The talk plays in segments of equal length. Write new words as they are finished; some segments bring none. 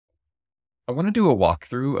I want to do a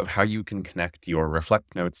walkthrough of how you can connect your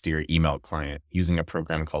Reflect notes to your email client using a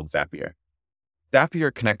program called Zapier.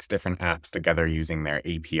 Zapier connects different apps together using their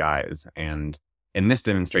APIs. And in this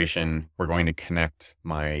demonstration, we're going to connect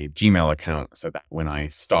my Gmail account so that when I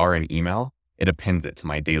star an email, it appends it to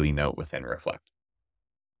my daily note within Reflect.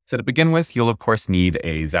 So to begin with, you'll of course need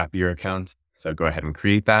a Zapier account. So go ahead and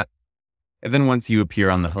create that. And then once you appear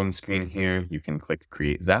on the home screen here, you can click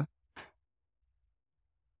Create Zap.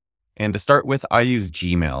 And to start with, I use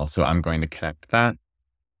Gmail, so I'm going to connect that.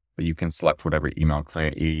 But you can select whatever email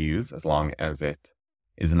client you use as long as it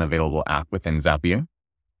is an available app within Zapier.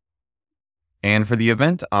 And for the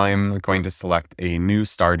event, I'm going to select a new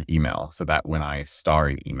starred email so that when I star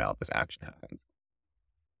an email, this action happens.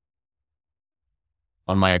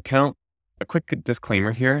 On my account, a quick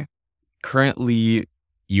disclaimer here. Currently,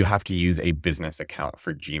 you have to use a business account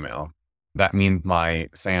for Gmail. That means my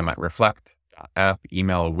sam@reflect.app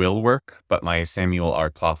email will work, but my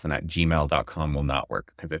samuelrclawson@gmail.com will not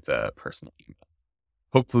work because it's a personal email.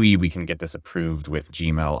 Hopefully we can get this approved with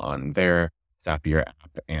Gmail on their Zapier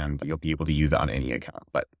app and you'll be able to use it on any account.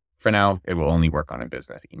 But for now, it will only work on a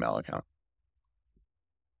business email account.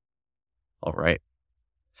 All right.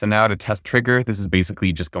 So now to test trigger, this is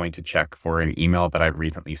basically just going to check for an email that I've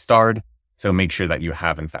recently starred. So make sure that you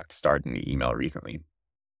have in fact starred an email recently.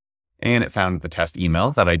 And it found the test email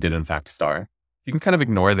that I did in fact star. You can kind of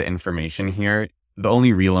ignore the information here. The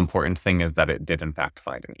only real important thing is that it did in fact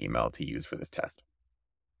find an email to use for this test.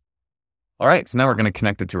 All right, so now we're going to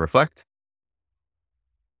connect it to Reflect.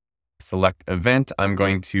 Select event. I'm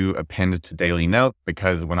going to append it to daily note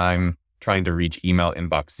because when I'm trying to reach email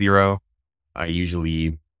inbox 0, I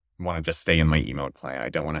usually want to just stay in my email client. I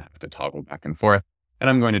don't want to have to toggle back and forth. And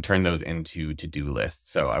I'm going to turn those into to-do lists.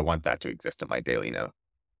 So I want that to exist in my daily note.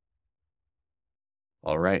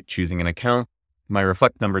 All right, choosing an account. My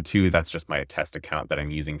Reflect number 2, that's just my test account that I'm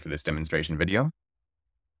using for this demonstration video.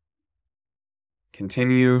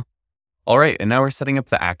 Continue. All right, and now we're setting up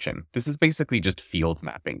the action. This is basically just field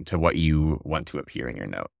mapping to what you want to appear in your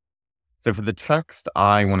note. So for the text,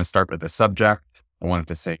 I want to start with the subject. I want it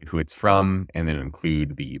to say who it's from and then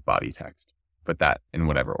include the body text. Put that in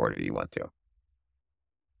whatever order you want to.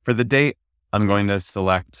 For the date, I'm going to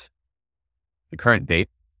select the current date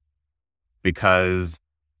because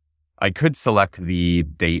I could select the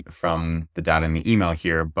date from the data in the email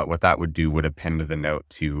here, but what that would do would append the note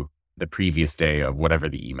to the previous day of whatever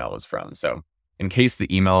the email was from. So in case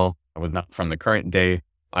the email was not from the current day,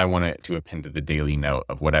 I want it to append to the daily note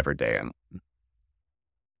of whatever day I'm on.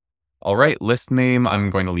 All right, list name, I'm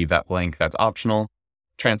going to leave that blank. That's optional.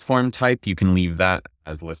 Transform type, you can leave that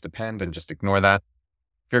as list append and just ignore that.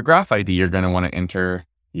 For your graph ID, you're going to want to enter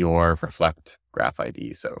your Reflect graph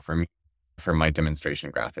ID. So for me, for my demonstration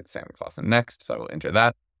graph, it's Sam Clausen next. So I will enter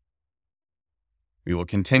that. We will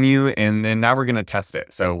continue. And then now we're going to test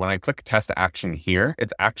it. So when I click test action here,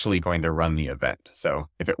 it's actually going to run the event. So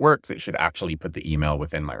if it works, it should actually put the email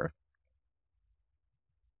within my Reflect.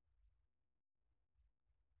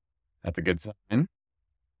 That's a good sign.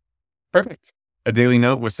 Perfect. A daily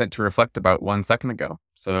note was sent to Reflect about 1 second ago.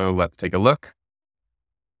 So let's take a look.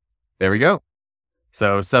 There we go.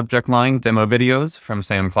 So subject line, demo videos from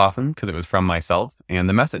Sam Clausen, because it was from myself, and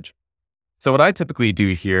the message. So what I typically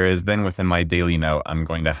do here is then within my daily note, I'm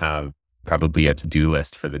going to have probably a to-do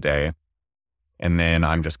list for the day. And then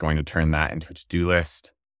I'm just going to turn that into a to-do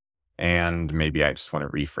list. And maybe I just want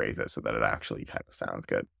to rephrase it so that it actually kind of sounds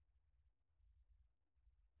good.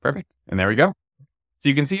 Perfect. And there we go. So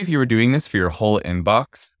you can see if you were doing this for your whole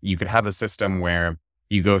inbox, you could have a system where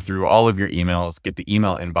you go through all of your emails, get to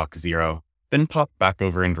email inbox 0, then pop back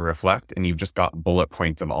over into Reflect, and you've just got bullet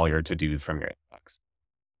points of all your to-dos from your inbox.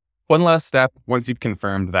 One last step, once you've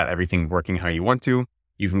confirmed that everything's working how you want to,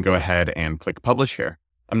 you can go ahead and click Publish here.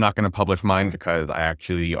 I'm not going to publish mine because I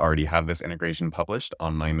actually already have this integration published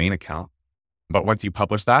on my main account. But once you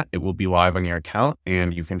publish that, it will be live on your account,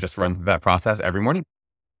 and you can just run through that process every morning.